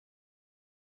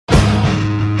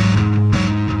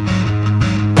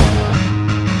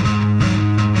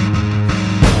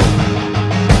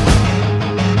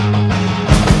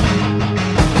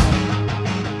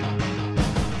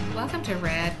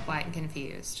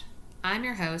Confused. I'm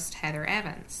your host, Heather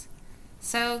Evans.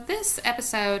 So this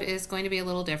episode is going to be a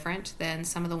little different than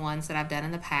some of the ones that I've done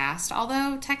in the past,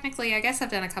 although technically I guess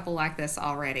I've done a couple like this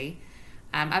already.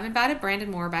 I've invited Brandon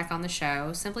Moore back on the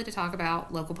show simply to talk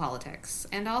about local politics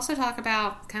and also talk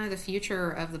about kind of the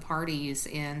future of the parties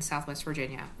in Southwest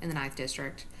Virginia in the 9th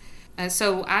District.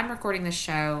 So I'm recording this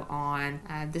show on,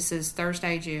 this is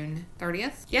Thursday, June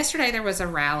 30th. Yesterday there was a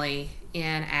rally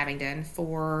in Abingdon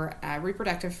for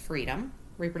reproductive freedom,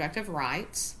 reproductive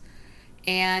rights,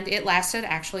 and it lasted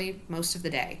actually most of the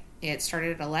day. It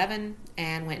started at 11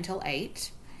 and went until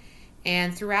 8.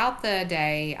 And throughout the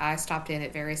day, I stopped in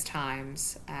at various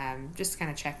times just to kind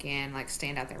of check in, like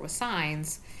stand out there with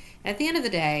signs. And at the end of the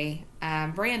day,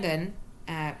 Brandon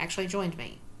actually joined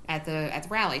me at the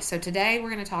rally. So today we're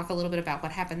going to talk a little bit about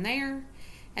what happened there,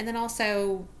 and then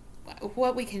also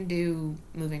what we can do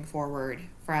moving forward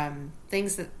from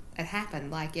things that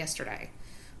happened like yesterday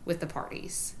with the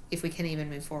parties, if we can even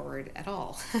move forward at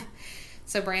all.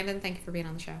 So Brandon, thank you for being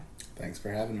on the show. Thanks for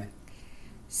having me.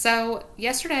 So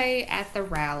yesterday at the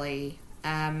rally,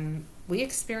 we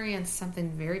experienced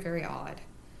something very, very odd.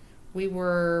 We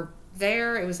were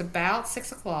there, it was about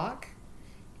 6 o'clock,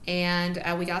 and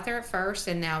we got there at first,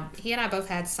 and now he and I both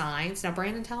had signs. Now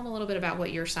Brandon, tell him a little bit about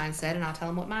what your sign said, and I'll tell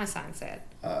him what my sign said.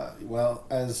 Well,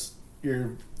 as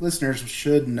your listeners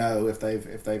should know, if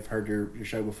they've heard your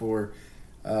show before,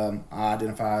 I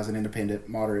identify as an independent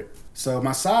moderate. So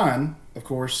my sign, of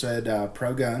course, said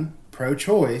pro-gun,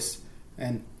 pro-choice,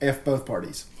 and F both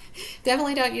parties.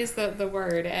 Definitely don't use the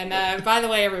word. And by the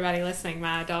way, everybody listening,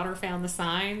 my daughter found the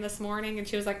sign this morning, and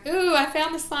she was like, "Ooh, I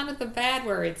found the sign with the bad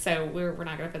word." So we're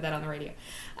not going to put that on the radio.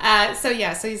 So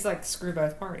he's like, screw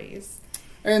both parties.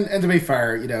 And to be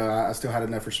fair, I still had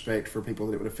enough respect for people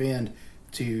that it would offend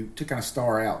to kind of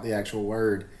star out the actual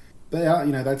word. But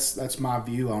that's my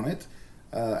view on it.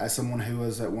 As someone who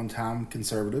was at one time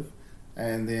conservative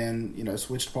and then,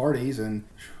 switched parties, and,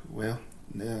 well,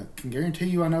 can guarantee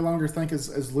you I no longer think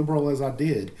as liberal as I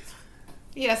did.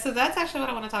 Yeah, so that's actually what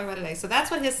I want to talk about today. So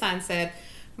that's what his sign said.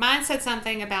 Mine said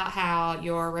something about how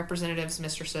your representatives'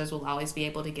 mistresses will always be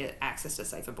able to get access to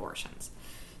safe abortions.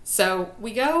 So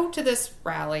we go to this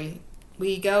rally.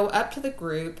 We go up to the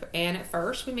group, and at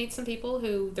first we meet some people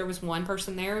there was one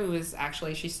person there who was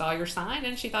actually, she saw your sign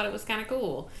and she thought it was kind of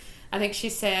cool. I think she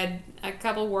said a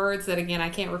couple words that, again, I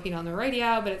can't repeat on the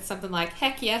radio, but it's something like,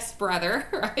 "Heck yes, brother,"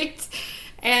 right?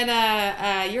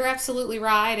 And you're absolutely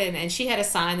right. And she had a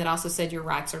sign that also said, "Your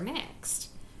rights are next,"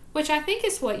 which I think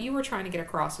is what you were trying to get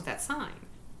across with that sign.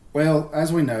 Well,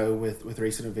 as we know with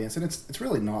recent events, and it's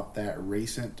really not that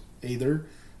recent either,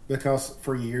 because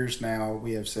for years now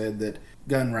we have said that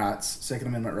gun rights, Second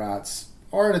Amendment rights,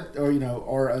 are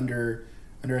under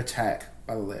attack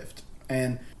by the left.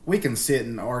 And we can sit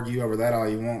and argue over that all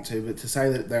you want to, but to say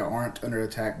that they aren't under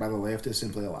attack by the left is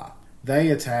simply a lie. They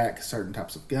attack certain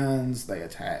types of guns. They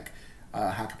attack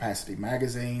high-capacity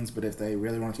magazines, but if they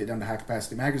really want to get down to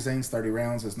high-capacity magazines, 30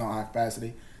 rounds is not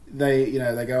high-capacity.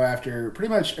 They go after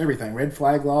pretty much everything. Red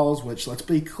flag laws, which, let's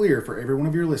be clear for every one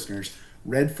of your listeners,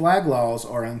 red flag laws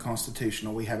are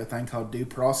unconstitutional. We have a thing called due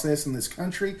process in this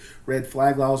country. Red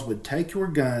flag laws would take your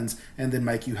guns and then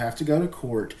make you have to go to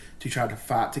court to try to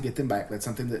fight to get them back. That's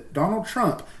something that Donald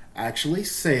Trump actually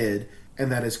said,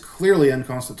 and that is clearly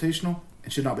unconstitutional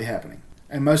and should not be happening.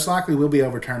 And most likely will be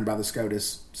overturned by the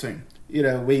SCOTUS soon.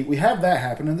 We have that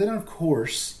happen, and then of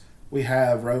course we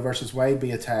have Roe versus Wade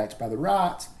be attacked by the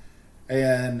right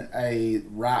and a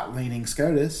right-leaning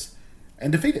SCOTUS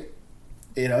and defeat it.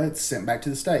 It's sent back to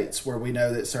the states, where we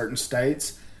know that certain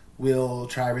states will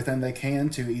try everything they can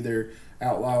to either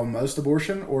outlaw most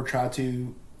abortion or try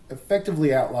to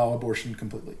effectively outlaw abortion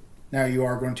completely. Now, you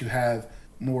are going to have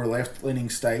more left-leaning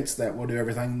states that will do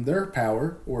everything in their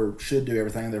power, or should do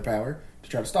everything in their power, to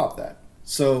try to stop that.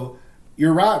 So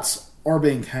your rights are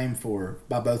being aimed for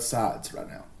by both sides right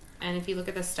now. And if you look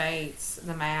at the states,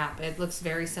 the map, it looks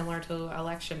very similar to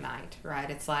election night, right?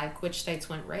 It's like, which states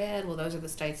went red? Well, those are the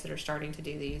states that are starting to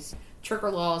do these trigger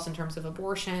laws in terms of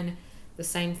abortion. The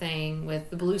same thing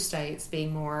with the blue states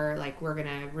being more like, we're going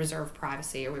to reserve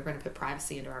privacy, or we're going to put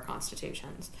privacy into our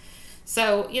constitutions.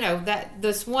 So, that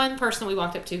this one person we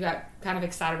walked up to got kind of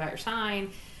excited about your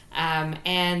sign.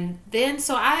 And then,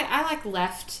 so I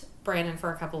left Brandon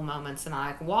for a couple of moments, and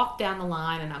I walked down the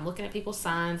line, and I'm looking at people's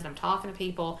signs, and I'm talking to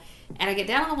people, and I get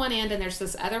down on the one end, and there's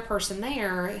this other person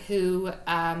there who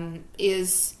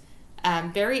is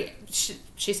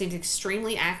she seems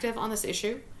extremely active on this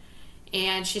issue,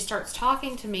 and she starts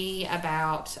talking to me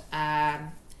about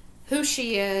who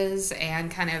she is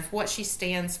and kind of what she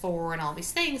stands for and all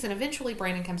these things, and eventually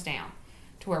Brandon comes down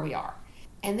to where we are.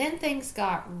 And then things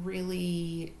got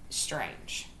really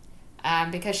strange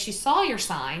because she saw your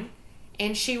sign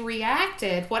and she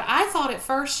reacted. What I thought at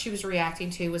first she was reacting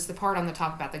to was the part on the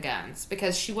top about the guns,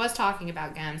 because she was talking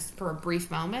about guns for a brief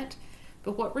moment.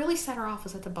 But what really set her off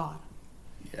was at the bottom.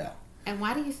 Yeah. And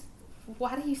why do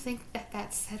you think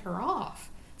that set her off?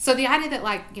 So the idea that,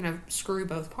 like, screw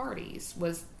both parties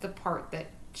was the part that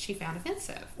she found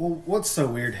offensive. Well, what's so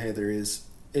weird, Heather, is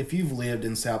if you've lived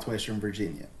in southwestern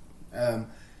Virginia,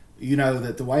 you know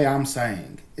that the way I'm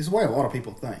saying is the way a lot of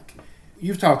people think.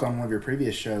 You've talked on one of your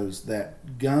previous shows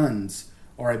that guns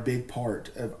are a big part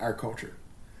of our culture.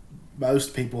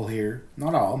 Most people here,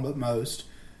 not all, but most,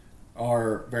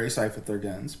 are very safe with their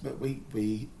guns, but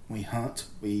we hunt,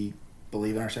 we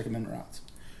believe in our Second Amendment rights.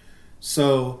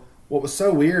 So what was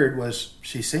so weird was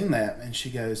she seen that and she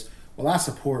goes, well, I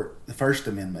support the First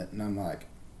Amendment. And I'm like,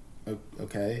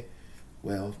 okay,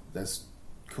 well, that's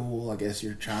cool. I guess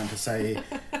you're trying to say,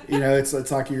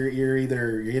 it's like you're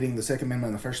getting the Second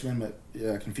Amendment and the First Amendment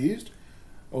confused,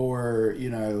 or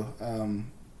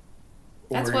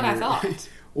that's what I thought.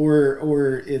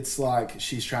 Or it's like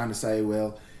she's trying to say,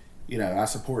 well, I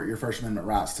support your First Amendment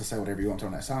rights to say whatever you want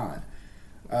on that sign.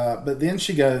 But then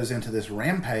she goes into this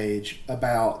rampage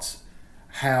about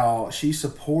how she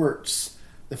supports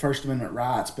the First Amendment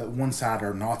rights, but one side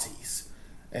are Nazis.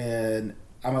 And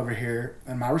I'm over here,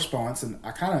 and my response, and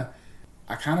I kind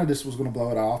of just was going to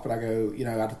blow it off, but I go,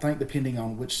 I think depending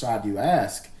on which side you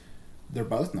ask, they're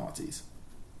both Nazis.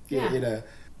 Yeah.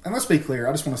 And let's be clear,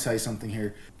 I just want to say something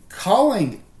here.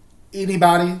 Calling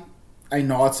anybody a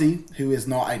Nazi who is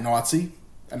not a Nazi,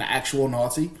 an actual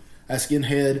Nazi, a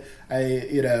skinhead,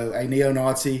 a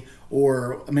neo-Nazi,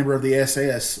 or a member of the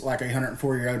SS, like a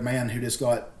 104-year-old man who just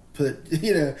got put,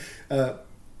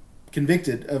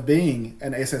 convicted of being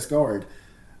an SS guard.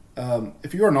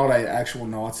 If you are not an actual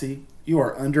Nazi, you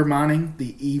are undermining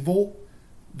the evil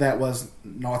that was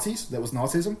Nazis, that was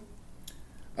Nazism.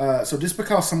 So just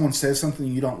because someone says something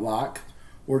you don't like,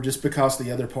 or just because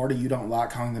the other party you don't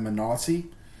like calling them a Nazi,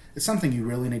 it's something you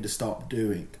really need to stop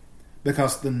doing.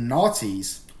 Because the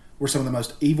Nazis were some of the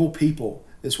most evil people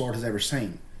this world has ever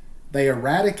seen. They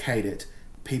eradicated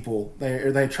people,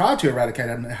 they tried to eradicate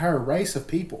an entire race of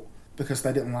people because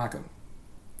they didn't like them.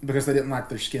 Because they didn't like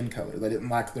their skin color. They didn't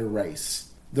like their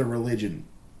race, their religion.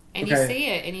 And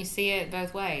you see it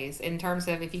both ways in terms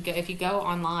of if you go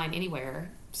online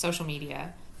anywhere, social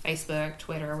media, Facebook,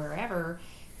 Twitter, wherever,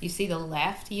 you see the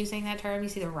left using that term, you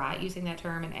see the right using that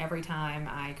term, and every time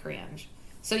I cringe.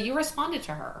 So you responded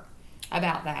to her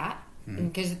about that,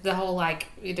 because the whole,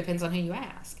 it depends on who you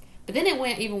ask. But then it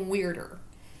went even weirder.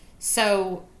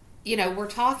 So, we're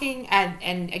talking,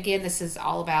 and again, this is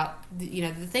all about,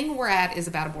 the thing we're at is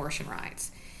about abortion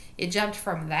rights. It jumped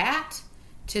from that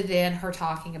to then her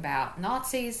talking about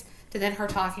Nazis, to then her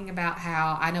talking about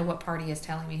how I know what party is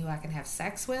telling me who I can have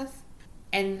sex with.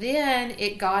 And then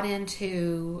it got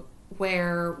into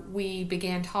where we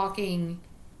began talking,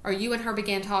 or you and her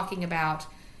began talking about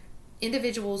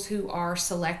individuals who are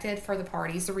selected for the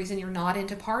parties. The reason you're not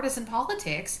into partisan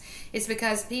politics is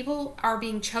because people are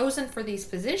being chosen for these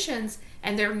positions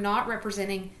and they're not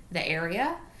representing the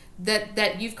area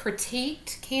that you've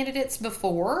critiqued candidates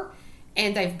before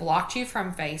and they've blocked you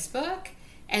from Facebook.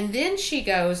 And then she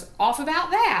goes off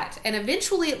about that, and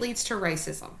eventually it leads to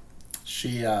racism.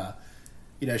 She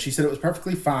she said it was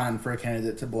perfectly fine for a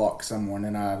candidate to block someone,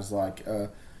 and I was like,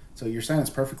 so you're saying it's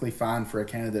perfectly fine for a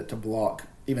candidate to block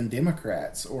even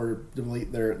Democrats or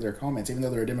delete their comments, even though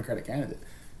they're a Democratic candidate?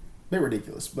 A bit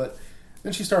ridiculous. But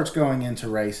then she starts going into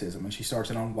racism, and she starts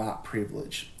in on white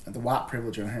privilege, and the white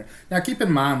privilege on her. Now, keep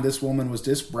in mind, this woman was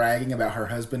just bragging about her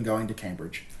husband going to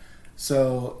Cambridge.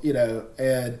 So,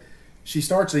 and she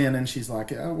starts in, and she's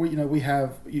like, we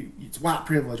have, it's white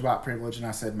privilege. And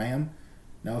I said, ma'am,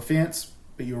 no offense,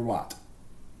 but you're white.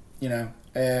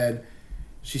 And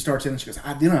she starts in and she goes,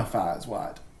 identify as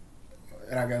white.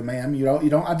 And I go, ma'am, you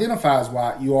don't identify as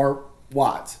white, you are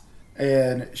white.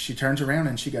 And she turns around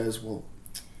and she goes, well,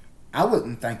 I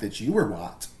wouldn't think that you were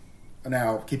white.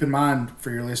 Now, keep in mind,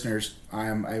 for your listeners, I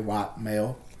am a white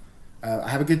male. I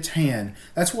have a good tan.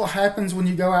 That's what happens when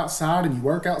you go outside and you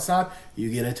work outside,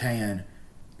 you get a tan.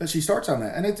 But she starts on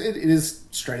that, and it is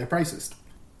straight up racist.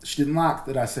 She didn't like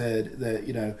that I said that,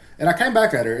 and I came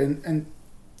back at her, and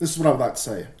this is what I would like to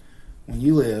say. When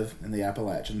you live in the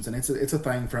Appalachians, and it's a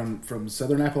thing from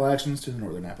southern Appalachians to the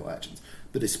northern Appalachians,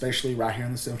 but especially right here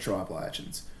in the central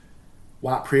Appalachians,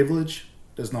 white privilege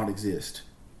does not exist.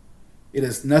 It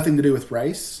has nothing to do with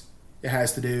race. It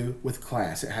has to do with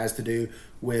class. It has to do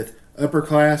with upper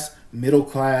class, middle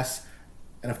class,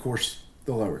 and of course,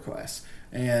 the lower class.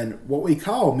 And what we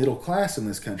call middle class in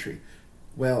this country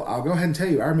Well, I'll go ahead and tell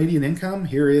you, our median income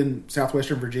here in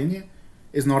southwestern Virginia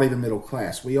is not even middle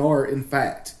class. We are, in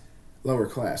fact, lower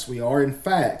class. We are, in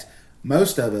fact,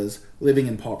 most of us living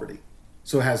in poverty.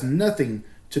 So it has nothing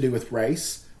to do with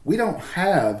race. We don't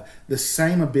have the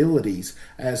same abilities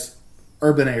as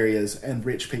urban areas and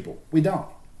rich people. We don't.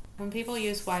 When people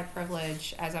use white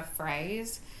privilege as a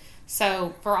phrase,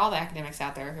 so for all the academics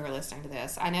out there who are listening to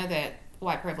this, I know that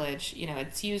white privilege,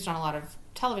 it's used on a lot of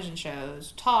television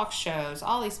shows, talk shows,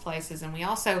 all these places, and we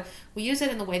use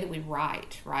it in the way that we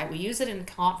write, right? We use it in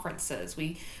conferences.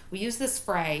 We use this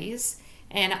phrase,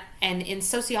 and in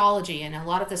sociology and a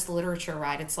lot of this literature,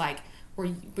 right? It's like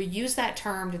we use that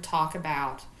term to talk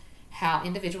about how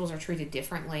individuals are treated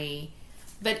differently,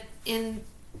 but in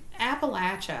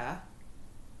Appalachia,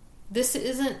 this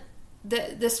isn't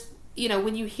this.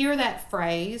 When you hear that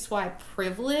phrase, white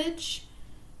privilege,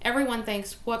 everyone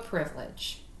thinks, what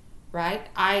privilege? Right?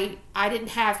 I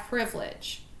didn't have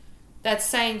privilege. That's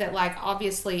saying that, like,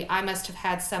 obviously I must have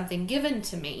had something given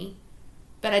to me,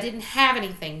 but I didn't have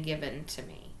anything given to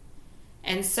me.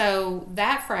 And so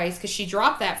that phrase, because she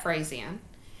dropped that phrase in,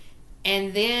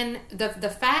 and then the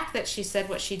fact that she said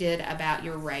what she did about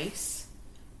your race,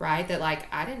 right? That, like,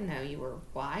 I didn't know you were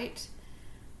white.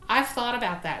 I've thought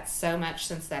about that so much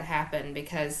since that happened,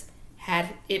 because had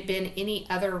it been any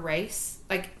other race,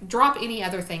 like, drop any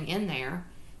other thing in there,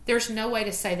 there's no way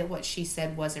to say that what she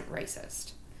said wasn't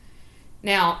racist.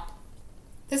 Now,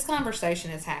 this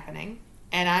conversation is happening,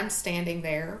 and I'm standing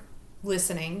there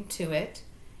listening to it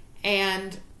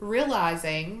and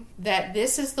realizing that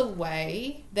this is the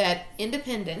way that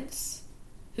independents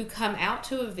who come out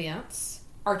to events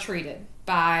are treated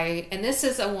by, and this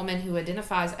is a woman who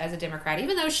identifies as a Democrat,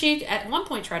 even though she at one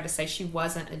point tried to say she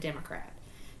wasn't a Democrat.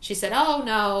 She said, "Oh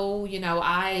no,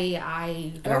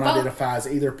 I don't identify as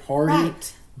either party,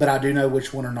 right, but I do know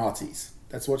which one are Nazis."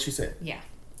 That's what she said. Yeah.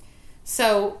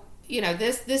 So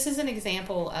this is an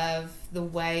example of the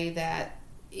way that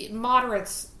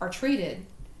moderates are treated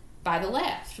by the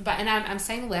left. And I'm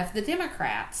saying left, the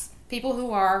Democrats, people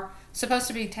who are supposed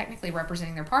to be technically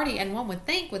representing their party, and one would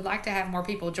think would like to have more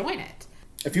people join it.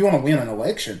 If you want to win an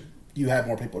election, you have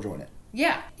more people join it.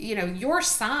 Yeah. Your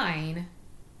sign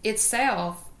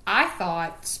itself, I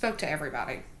thought, spoke to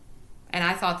everybody. And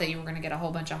I thought that you were going to get a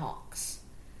whole bunch of honks.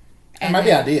 And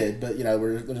maybe I did, but,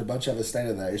 there's a bunch of us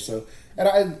standing there. So,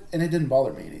 and it didn't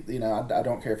bother me. I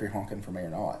don't care if you're honking for me or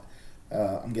not.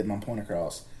 I'm getting my point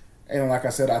across. And like I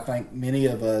said, I think many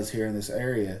of us here in this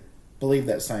area believe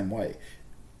that same way.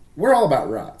 We're all about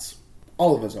rights.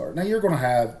 All of us are. Now, you're going to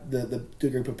have the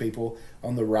group of people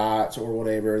on the rights or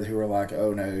whatever who are like,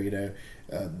 oh, no,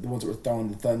 the ones that were throwing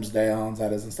the thumbs downs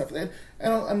at us and stuff.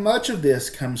 And much of this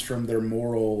comes from their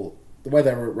the way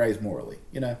they were raised morally.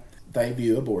 They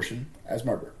view abortion as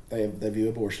murder. They view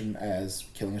abortion as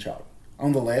killing a child.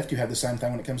 On the left, you have the same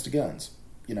thing when it comes to guns.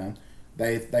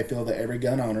 They feel that every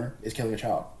gun owner is killing a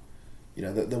child.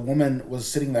 The woman was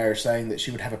sitting there saying that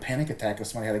she would have a panic attack if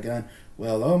somebody had a gun.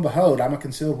 Well, lo and behold, I'm a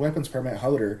concealed weapons permit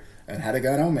holder and had a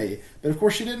gun on me. But of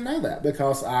course, she didn't know that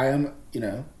because I am,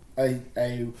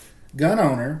 a gun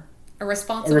owner, a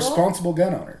responsible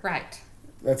gun owner. Right.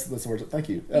 That's the word. Thank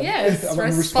you. Yes, I'm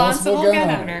a responsible gun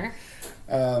owner.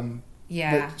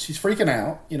 Yeah. But she's freaking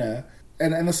out,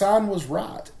 and the sign was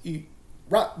right.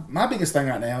 My biggest thing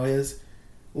right now is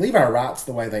leave our rights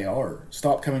the way they are.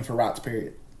 Stop coming for rights,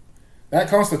 period. That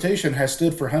Constitution has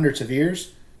stood for hundreds of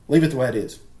years. Leave it the way it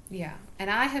is. Yeah. And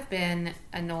I have been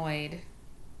annoyed.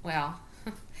 Well,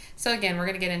 so again, we're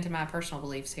going to get into my personal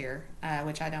beliefs here,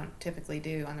 which I don't typically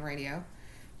do on the radio.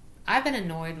 I've been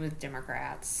annoyed with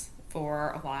Democrats for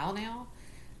a while now,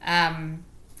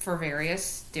 for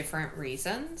various different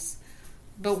reasons.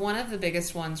 But one of the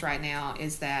biggest ones right now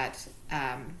is that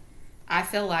I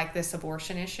feel like this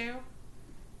abortion issue,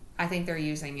 I think they're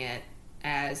using it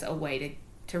as a way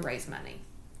to raise money.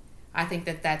 I think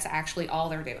that that's actually all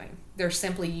they're doing. They're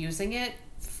simply using it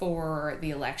for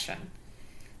the election.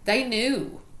 They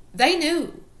knew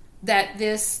that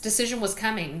this decision was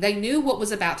coming. They knew what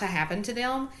was about to happen to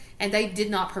them, and they did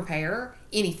not prepare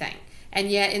anything. And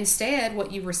yet, instead,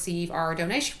 what you receive are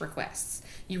donation requests.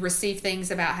 You receive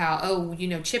things about how,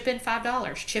 chip in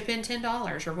 $5, chip in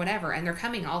 $10, or whatever, and they're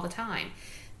coming all the time.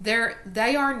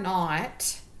 They are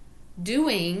not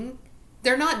doing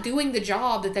the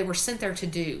job that they were sent there to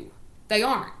do. They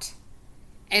aren't.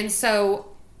 And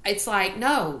so it's like,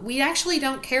 no, we actually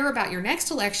don't care about your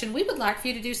next election. We would like for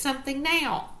you to do something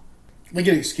now. We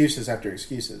get excuses after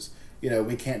excuses.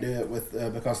 We can't do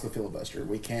it because of the filibuster.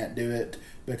 We can't do it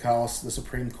because the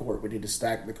Supreme Court. We need to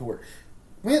stack the court.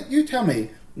 You tell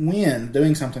me when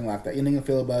doing something like that, ending a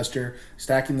filibuster,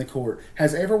 stacking the court,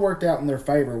 has ever worked out in their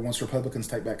favor once Republicans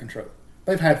take back control.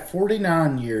 They've had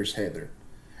 49 years, Heather.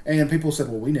 And people said,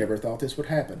 well, we never thought this would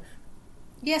happen.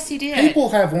 Yes, you did. People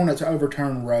have wanted to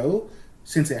overturn Roe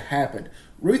since it happened.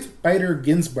 Ruth Bader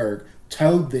Ginsburg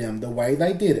told them the way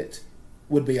they did it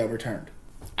would be overturned.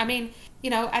 I mean,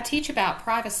 I teach about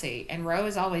privacy, and Roe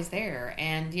is always there.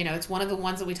 And, it's one of the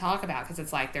ones that we talk about because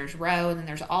it's like there's Roe, and then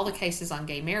there's all the cases on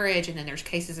gay marriage, and then there's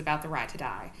cases about the right to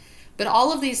die. But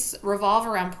all of these revolve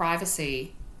around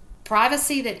privacy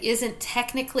that isn't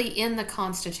technically in the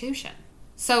Constitution.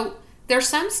 So there's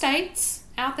some states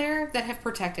out there that have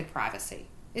protected privacy.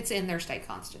 It's in their state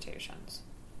constitutions.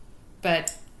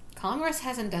 But Congress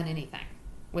hasn't done anything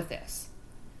with this.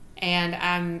 And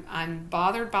I'm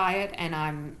bothered by it, and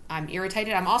I'm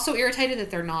irritated. I'm also irritated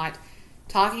that they're not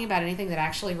talking about anything that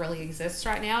actually really exists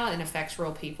right now and affects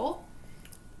real people.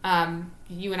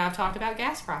 You and I have talked about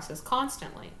gas prices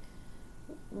constantly.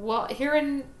 Well, here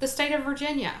in the state of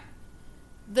Virginia,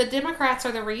 the Democrats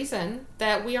are the reason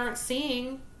that we aren't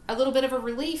seeing a little bit of a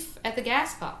relief at the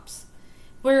gas pumps.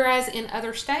 Whereas in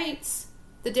other states,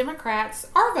 the Democrats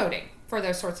are voting for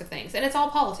those sorts of things. And it's all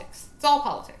politics. It's all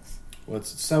politics. Well,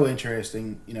 it's so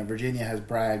interesting. Virginia has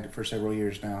bragged for several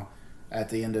years now. At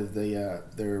the end of the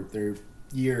their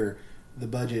year, the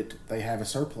budget, they have a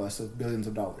surplus of billions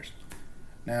of dollars.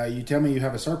 Now, you tell me you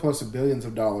have a surplus of billions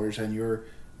of dollars, and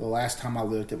the last time I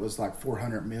looked, it was like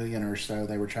 $400 million or so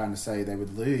they were trying to say they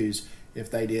would lose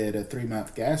if they did a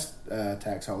 3-month gas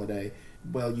tax holiday.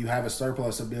 Well, you have a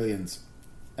surplus of billions.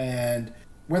 And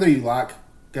whether you like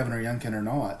Governor Youngkin or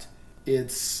not,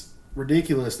 it's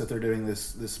ridiculous that they're doing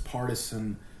this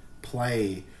partisan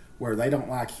play where they don't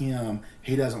like him,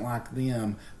 he doesn't like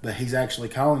them, but he's actually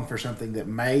calling for something that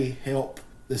may help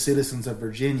the citizens of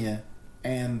Virginia,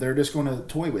 and they're just going to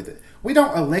toy with it. We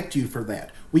don't elect you for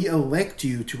that. We elect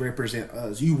you to represent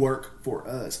us. You work for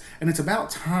us. And it's about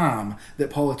time that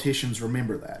politicians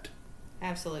remember that.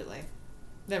 Absolutely.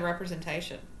 The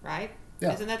representation, right?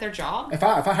 Yeah. Isn't that their job? If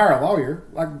I hire a lawyer,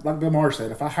 like Bill Maher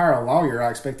said, if I hire a lawyer, I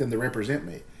expect them to represent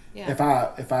me. Yeah.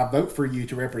 If I vote for you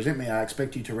to represent me, I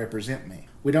expect you to represent me.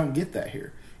 We don't get that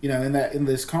here. In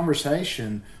this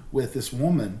conversation with this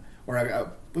woman,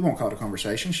 or we won't call it a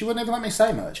conversation. She wouldn't even let me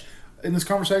say much. In this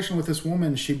conversation with this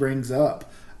woman, she brings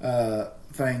up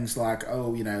things like,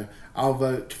 I'll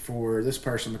vote for this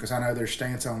person because I know their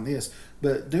stance on this.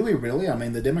 But do we really? I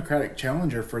mean, the Democratic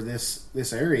challenger for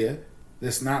this area,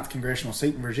 this 9th congressional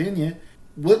seat in Virginia,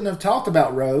 wouldn't have talked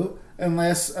about Roe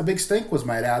unless a big stink was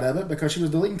made out of it because she was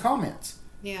deleting comments.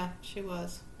 Yeah, she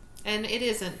was. And it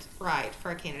isn't right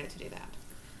for a candidate to do that.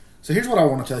 So here's what I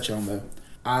want to touch on, though.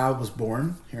 I was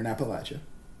born here in Appalachia.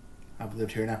 I've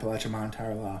lived here in Appalachia my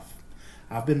entire life.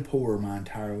 I've been poor my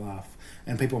entire life.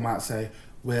 And people might say,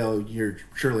 well, you're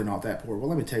surely not that poor. Well,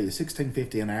 let me tell you,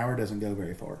 $16.50 an hour doesn't go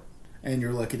very far. And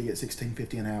you're lucky to get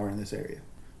 $16.50 an hour in this area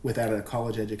without a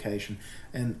college education.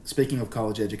 And speaking of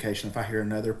college education, if I hear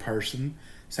another person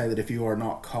say that if you are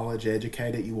not college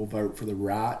educated, you will vote for the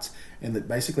right, and that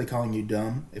basically calling you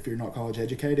dumb if you're not college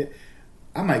educated,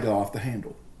 I may go off the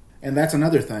handle. And that's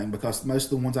another thing, because most of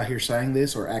the ones I hear saying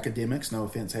this are academics, no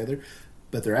offense, Heather,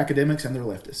 but they're academics and they're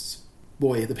leftists.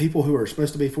 Boy, the people who are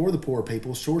supposed to be for the poor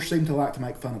people sure seem to like to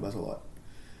make fun of us a lot.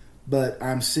 But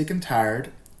I'm sick and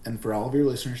tired, and for all of your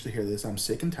listeners to hear this, I'm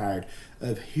sick and tired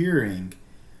of hearing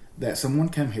that someone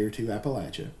come here to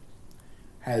Appalachia,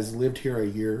 has lived here a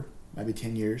year, maybe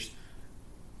 10 years,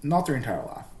 not their entire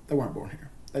life. They weren't born here.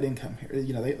 They didn't come here.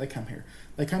 They come here.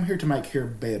 They come here to make here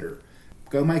better.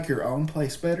 Go make your own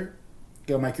place better.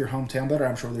 Go make your hometown better.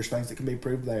 I'm sure there's things that can be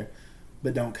improved there.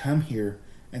 But don't come here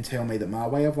and tell me that my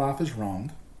way of life is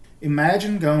wrong.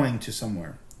 Imagine going to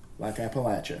somewhere like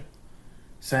Appalachia,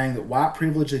 saying that white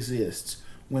privilege exists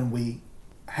when we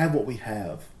have what we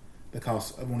have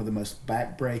because of one of the most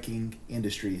backbreaking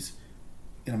industries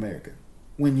in America.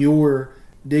 When you're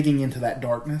digging into that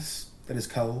darkness that is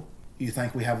coal, you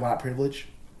think we have white privilege?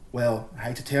 Well, I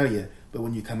hate to tell you, but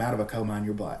when you come out of a coal mine,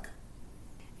 you're black.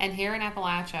 And here in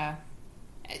Appalachia,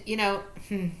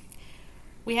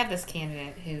 we have this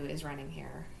candidate who is running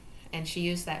here, and she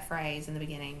used that phrase in the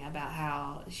beginning about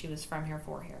how she was from here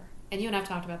for here. And you and I've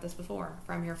talked about this before,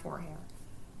 from here for here.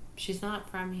 She's not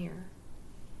from here.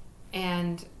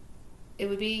 And it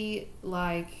would be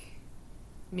like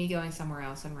me going somewhere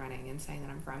else and running and saying that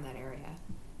I'm from that area.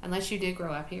 Unless you did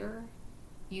grow up here,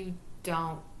 you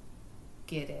don't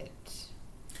get it.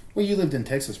 Well, you lived in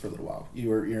Texas for a little while.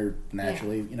 You're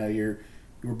naturally, yeah.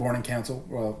 You were born in Council.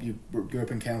 Well, you grew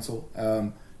up in Council.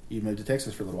 You moved to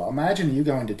Texas for a little while. Imagine you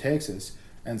going to Texas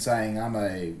and saying I'm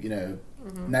a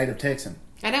native Texan.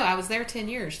 I know, I was there 10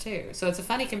 years too, so it's a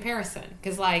funny comparison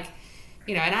because, like,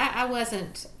 and I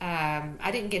wasn't,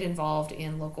 I didn't get involved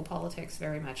in local politics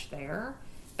very much there,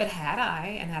 but had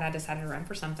I decided to run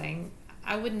for something,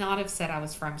 I would not have said I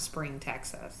was from Spring,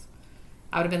 Texas.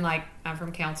 I would have been like, I'm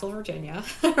from Council, Virginia,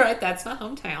 right? That's my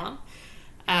hometown.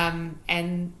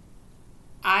 And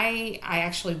I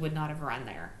actually would not have run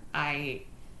there. I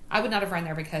would not have run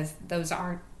there because those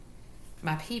aren't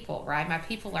my people, right? My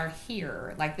people are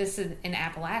here. Like, this is in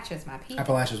Appalachia is my people.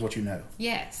 Appalachia is what you know.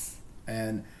 Yes.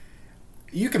 And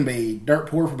you can be dirt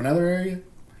poor from another area,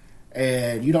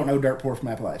 and you don't know dirt poor from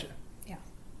Appalachia. Yeah.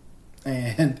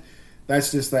 And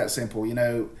that's just that simple.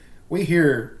 We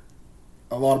hear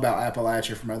a lot about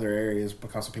Appalachia from other areas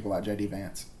because of people like J.D.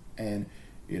 Vance and,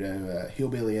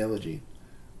 Hillbilly Elegy.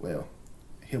 Well,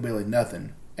 hillbilly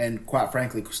nothing. And quite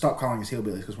frankly, stop calling us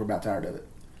hillbillies because we're about tired of it.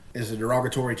 It's a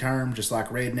derogatory term, just like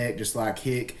redneck, just like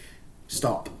hick.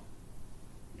 Stop.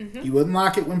 Mm-hmm. You wouldn't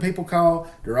like it when people call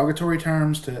derogatory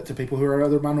terms to people who are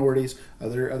other minorities,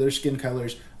 other skin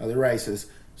colors, other races.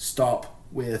 Stop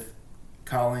with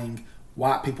calling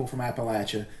white people from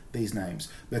Appalachia these names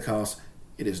because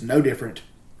it is no different.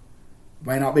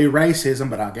 May not be racism,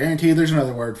 but I guarantee you there's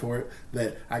another word for it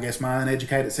that I guess my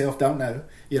uneducated self don't know.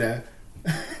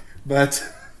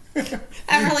 But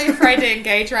I'm really afraid to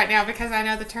engage right now because I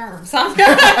know the term, so I'm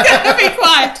going to be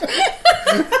quiet.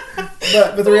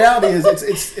 but the reality is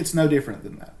it's no different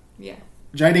than that. Yeah.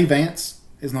 J.D. Vance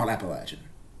is not Appalachian.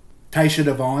 Tasha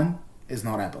Devon is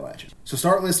not Appalachian. So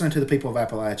start listening to the people of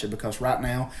Appalachia because right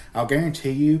now I'll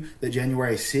guarantee you that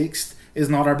January 6th is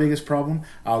not our biggest problem.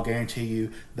 I'll guarantee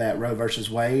you that Roe versus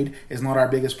Wade is not our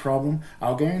biggest problem.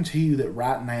 I'll guarantee you that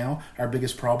right now our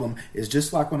biggest problem is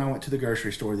just like when I went to the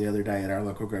grocery store the other day at our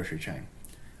local grocery chain.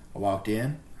 I walked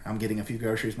in, I'm getting a few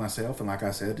groceries myself, and like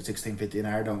I said, $16.50 an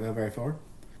hour don't go very far.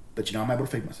 But I'm able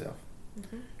to feed myself.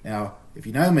 Mm-hmm. Now, if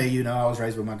you know me, you know I was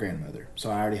raised by my grandmother,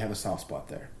 so I already have a soft spot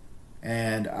there.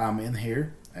 And I'm in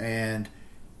here, and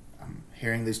I'm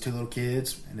hearing these two little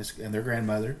kids and their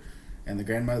grandmother. And the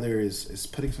grandmother is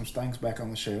putting some things back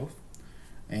on the shelf.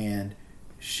 And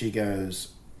she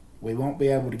goes, we won't be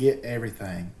able to get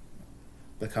everything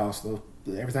because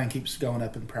everything keeps going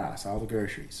up in price, all the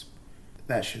groceries.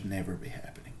 That should never be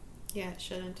happening. Yeah, it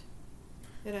shouldn't.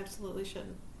 It absolutely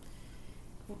shouldn't.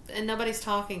 And nobody's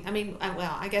talking. I mean,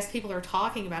 well, I guess people are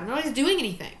talking about it. Nobody's doing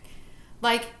anything.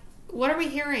 Like, what are we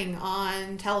hearing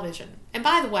on television? And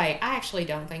by the way, I actually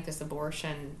don't think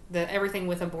that everything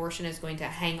with abortion is going to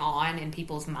hang on in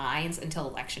people's minds until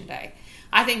Election Day.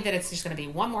 I think that it's just going to be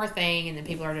one more thing, and then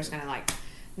people are just going to,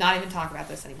 not even talk about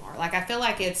this anymore. I feel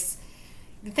like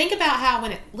think about how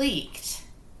when it leaked,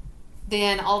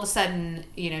 then all of a sudden,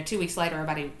 2 weeks later,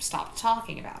 everybody stopped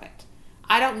talking about it.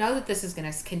 I don't know that this is going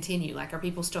to continue. Are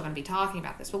people still going to be talking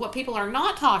about this? But what people are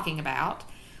not talking about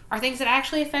are things that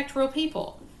actually affect real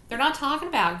people. They're not talking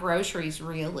about groceries,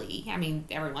 really. I mean,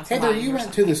 every once in a while. Heather, you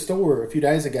went to the store a few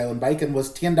days ago and bacon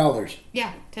was $10.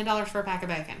 Yeah, $10 for a pack of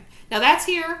bacon. Now, that's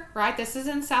here, right? This is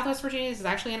in Southwest Virginia. This is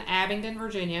actually in Abingdon,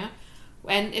 Virginia.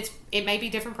 And it may be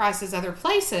different prices other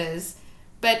places,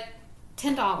 but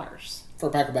 $10. For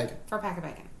a pack of bacon. For a pack of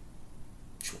bacon.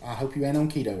 I hope you ain't on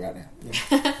keto right now.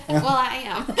 Yeah. Well, I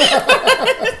am.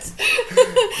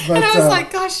 And I was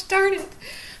like, gosh darn it.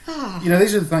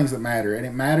 These are the things that matter. And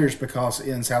it matters because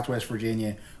in Southwest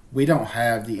Virginia, we don't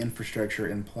have the infrastructure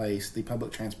in place, the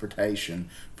public transportation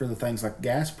for the things like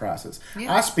gas prices.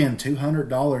 Yeah. I spend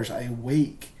 $200 a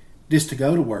week just to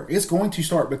go to work. It's going to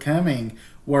start becoming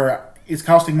where it's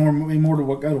costing more to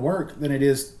go to work than it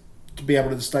is to be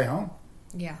able to just stay home.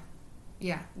 Yeah.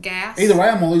 Yeah. Gas. Either way,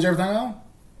 I'm going to lose everything I own.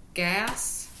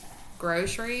 Gas,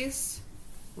 groceries,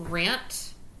 rent.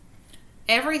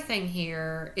 Everything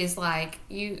here is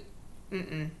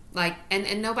and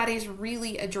nobody's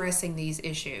really addressing these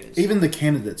issues. Even the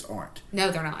candidates aren't.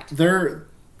 No, they're not. They're,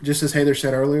 just as Heather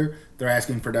said earlier, they're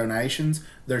asking for donations.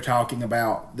 They're talking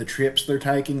about the trips they're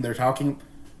taking. They're talking,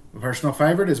 a personal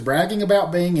favorite is bragging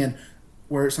about being in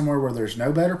somewhere where there's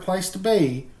no better place to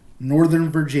be,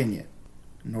 Northern Virginia.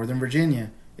 Northern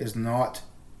Virginia is not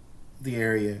the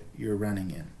area you're running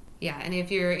in. Yeah, and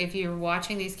if you're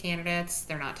watching these candidates,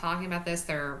 they're not talking about this.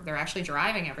 They're actually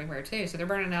driving everywhere too, so they're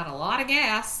burning out a lot of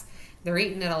gas. They're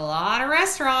eating at a lot of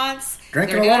restaurants,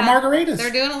 drinking a lot of margaritas.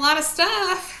 They're doing a lot of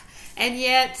stuff, and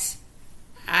yet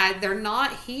they're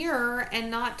not here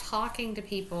and not talking to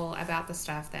people about the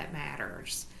stuff that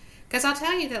matters. Because I'll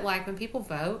tell you that, when people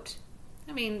vote,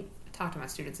 I talk to my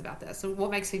students about this. So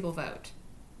what makes people vote?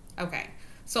 Okay,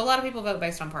 so a lot of people vote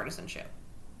based on partisanship,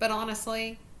 but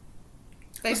honestly,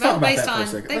 They Let's talk vote about based that for a on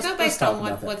second. they Let's- vote let's based talk on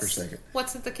about that for a second.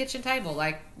 what's at the kitchen table.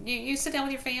 Like you sit down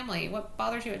with your family. What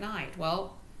bothers you at night?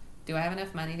 Well, do I have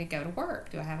enough money to go to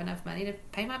work? Do I have enough money to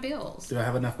pay my bills? Do I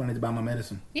have enough money to buy my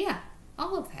medicine? Yeah,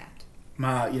 all of that.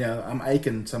 I'm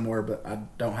aching somewhere, but I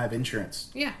don't have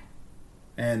insurance. Yeah,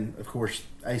 And of course,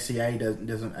 ACA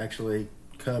doesn't actually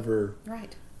cover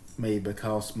right. me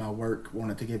because my work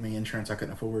wanted to give me insurance I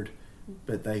couldn't afford,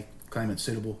 but they claim it's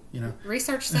suitable.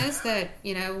 Research says that,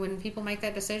 when people make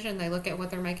that decision, they look at what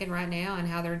they're making right now and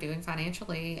how they're doing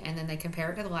financially, and then they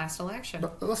compare it to the last election.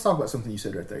 But let's talk about something you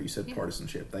said right there. You said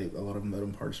partisanship. A lot of them vote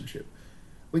on partisanship.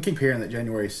 We keep hearing that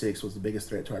January 6th was the biggest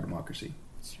threat to our democracy.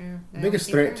 It's true. The biggest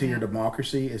threat to your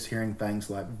democracy is hearing things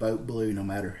like vote blue no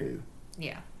matter who.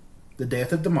 Yeah. The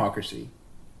death of democracy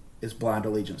is blind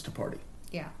allegiance to party.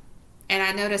 Yeah. And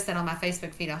I noticed that on my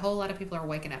Facebook feed, a whole lot of people are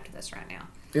waking up to this right now.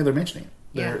 Yeah, they're mentioning it.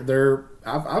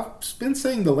 I've been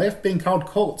seeing the left being called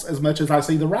cults as much as I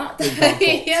see the right being called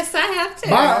cults. Yes, I have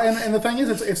to. And the thing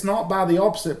is, it's not by the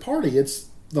opposite party. It's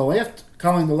the left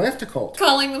calling the left a cult.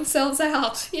 Calling themselves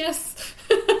out. Yes.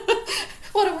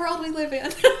 What a world we live in.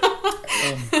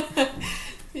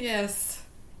 Yes.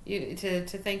 To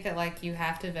think that you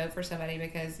have to vote for somebody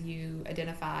because you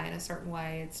identify in a certain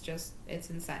way, it's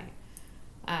insane.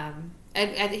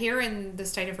 And here in the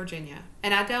state of Virginia,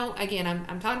 and I'm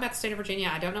talking about the state of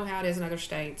Virginia. I don't know how it is in other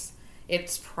states.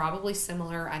 It's probably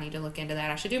similar. I need to look into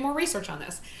that. I should do more research on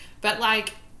this. But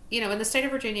in the state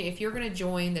of Virginia, if you're going to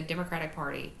join the Democratic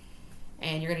Party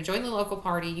and you're going to join the local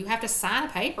party, you have to sign a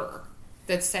paper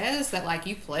that says that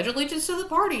you pledge allegiance to the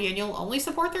party and you'll only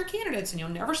support their candidates and you'll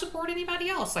never support anybody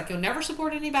else. You'll never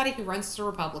support anybody who runs as a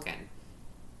Republican.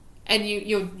 And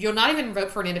you'll not even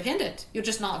vote for an independent. You'll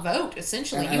just not vote,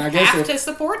 essentially. And you have to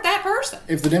support that person.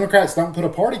 If the Democrats don't put a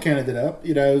party candidate up,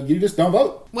 you just don't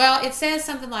vote. Well, it says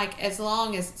something like, as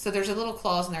long as... So there's a little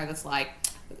clause in there that's like,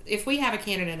 if we have a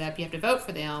candidate up, you have to vote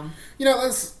for them.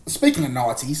 Speaking of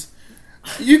Nazis,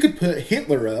 you could put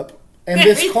Hitler up, and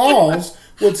this clause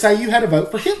would say you had to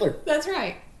vote for Hitler. That's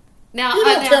right. Now, you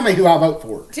don't tell me who I vote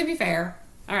for. To be fair...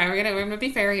 All right, we're gonna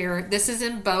be fair here. This is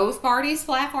in both parties'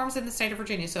 platforms in the state of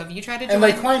Virginia. So if you try to join... And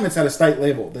they claim it's at a state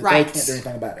level, that they can't do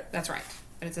anything about it. That's right.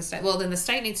 But it's a state... Well, then the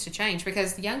state needs to change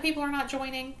because young people are not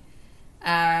joining.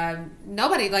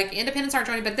 Nobody, independents aren't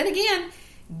joining. But then again,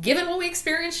 given what we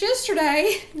experienced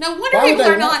yesterday, no wonder people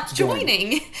are not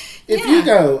joining. If you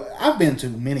go... I've been to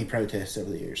many protests over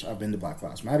the years. I've been to Black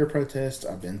Lives Matter protests.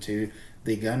 I've been to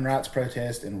the gun rights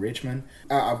protest in Richmond.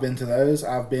 I've been to those.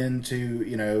 I've been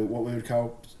to, what we would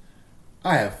call...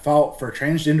 I have fought for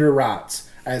transgender rights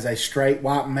as a straight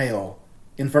white male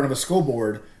in front of a school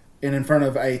board and in front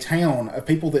of a town of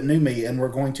people that knew me and were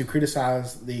going to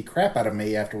criticize the crap out of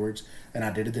me afterwards, and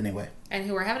I did it anyway. And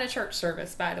who were having a church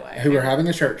service, by the way. Who were having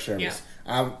a church service.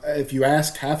 Yeah. If you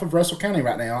ask half of Russell County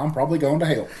right now, I'm probably going to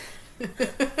hell.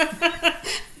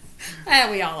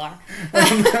 We all are.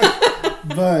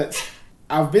 But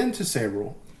I've been to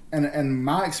several, and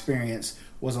my experience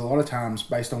was a lot of times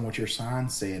based on what your sign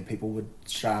said, people would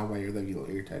shy away or they'd get a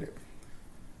little irritated.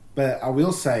 But I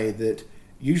will say that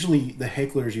usually the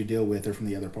hecklers you deal with are from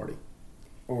the other party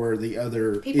or the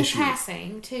other people issue.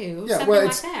 Passing, too. Yeah, something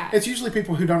like that. It's usually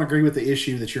people who don't agree with the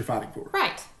issue that you're fighting for.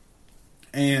 Right.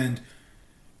 And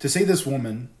to see this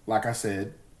woman, like I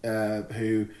said,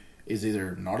 who is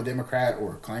either not a Democrat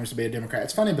or claims to be a Democrat.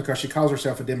 It's funny because she calls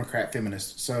herself a Democrat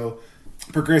feminist. So,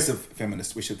 progressive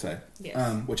feminist, we should say.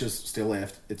 Yes. Which is still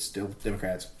left. It's still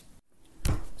Democrats.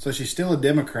 So she's still a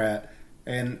Democrat,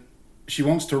 and she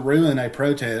wants to ruin a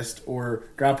protest or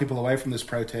drive people away from this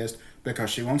protest because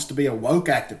she wants to be a woke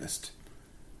activist.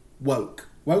 Woke.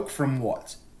 Woke from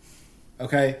what?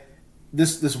 Okay?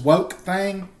 This woke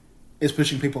thing is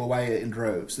pushing people away in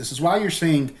droves. This is why you're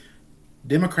seeing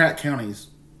Democrat counties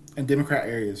and Democrat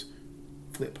areas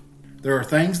flip. There are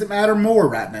things that matter more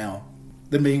right now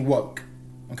than being woke.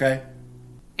 Okay?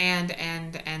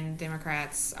 And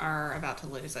Democrats are about to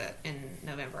lose it in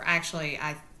November. Actually,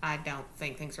 I don't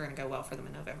think things are going to go well for them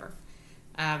in November.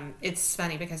 It's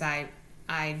funny because I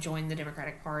joined the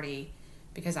Democratic Party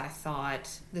because I thought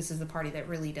this is the party that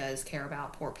really does care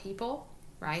about poor people,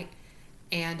 right?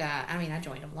 And, I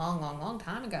joined them long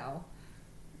time ago.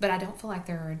 But I don't feel like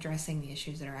they're addressing the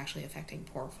issues that are actually affecting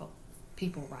poor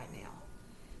people right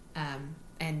now.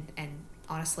 And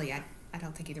honestly, I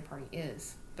don't think either party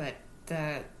is. But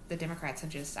the Democrats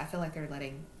have I feel like they're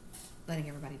letting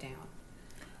everybody down.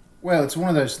 Well, it's one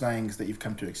of those things that you've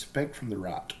come to expect from the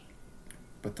right.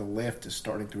 But the left is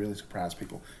starting to really surprise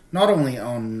people. Not only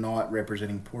on not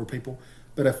representing poor people,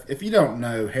 but if you don't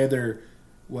know, Heather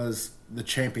was the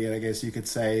champion, I guess you could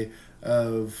say,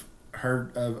 of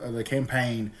of a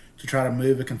campaign to try to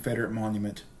move a Confederate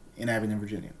monument in Abingdon,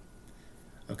 Virginia.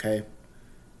 Okay?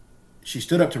 She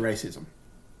stood up to racism.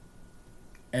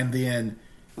 And then,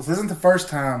 this isn't the first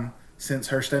time since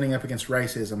her standing up against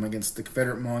racism, against the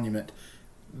Confederate monument,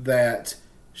 that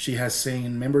she has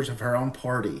seen members of her own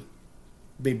party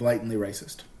be blatantly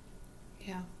racist.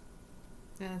 Yeah.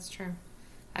 Yeah, that's true.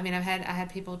 I mean, I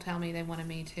had people tell me they wanted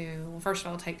me to, well, first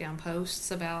of all, take down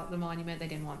posts about the monument. They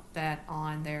didn't want that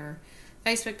on their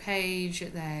Facebook page.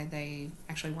 They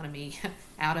actually wanted me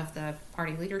out of the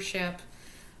party leadership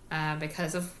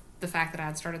because of the fact that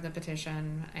I'd started the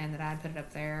petition and that I'd put it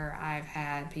up there. I've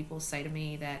had people say to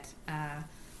me that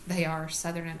they are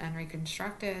Southern and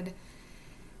unreconstructed.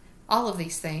 All of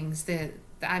these things that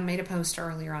I made a post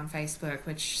earlier on Facebook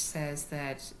which says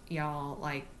that y'all,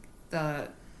 like,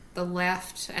 the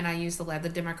left, and I use the left, the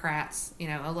Democrats, you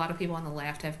know, a lot of people on the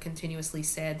left have continuously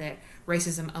said that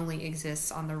racism only exists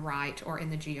on the right or in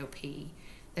the GOP.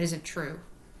 That isn't true.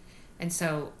 And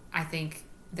so I think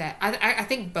that I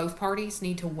think both parties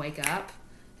need to wake up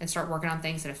and start working on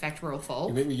things that affect rural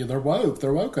folk. They're woke.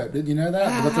 They're woke up. Did you know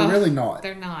that? But they're really not.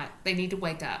 They're not. They need to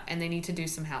wake up, and they need to do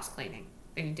some house cleaning.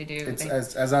 They need to do.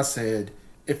 As I said,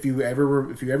 if you ever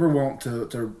want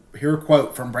to hear a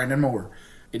quote from Brandon Moore,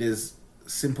 it is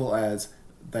simple as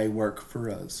they work for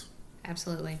us.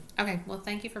 Absolutely. Okay. Well,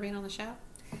 thank you for being on the show,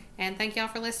 and thank y'all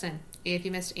for listening. If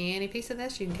you missed any piece of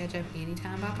this, you can catch up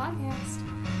anytime by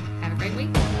podcast. Have a great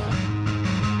week.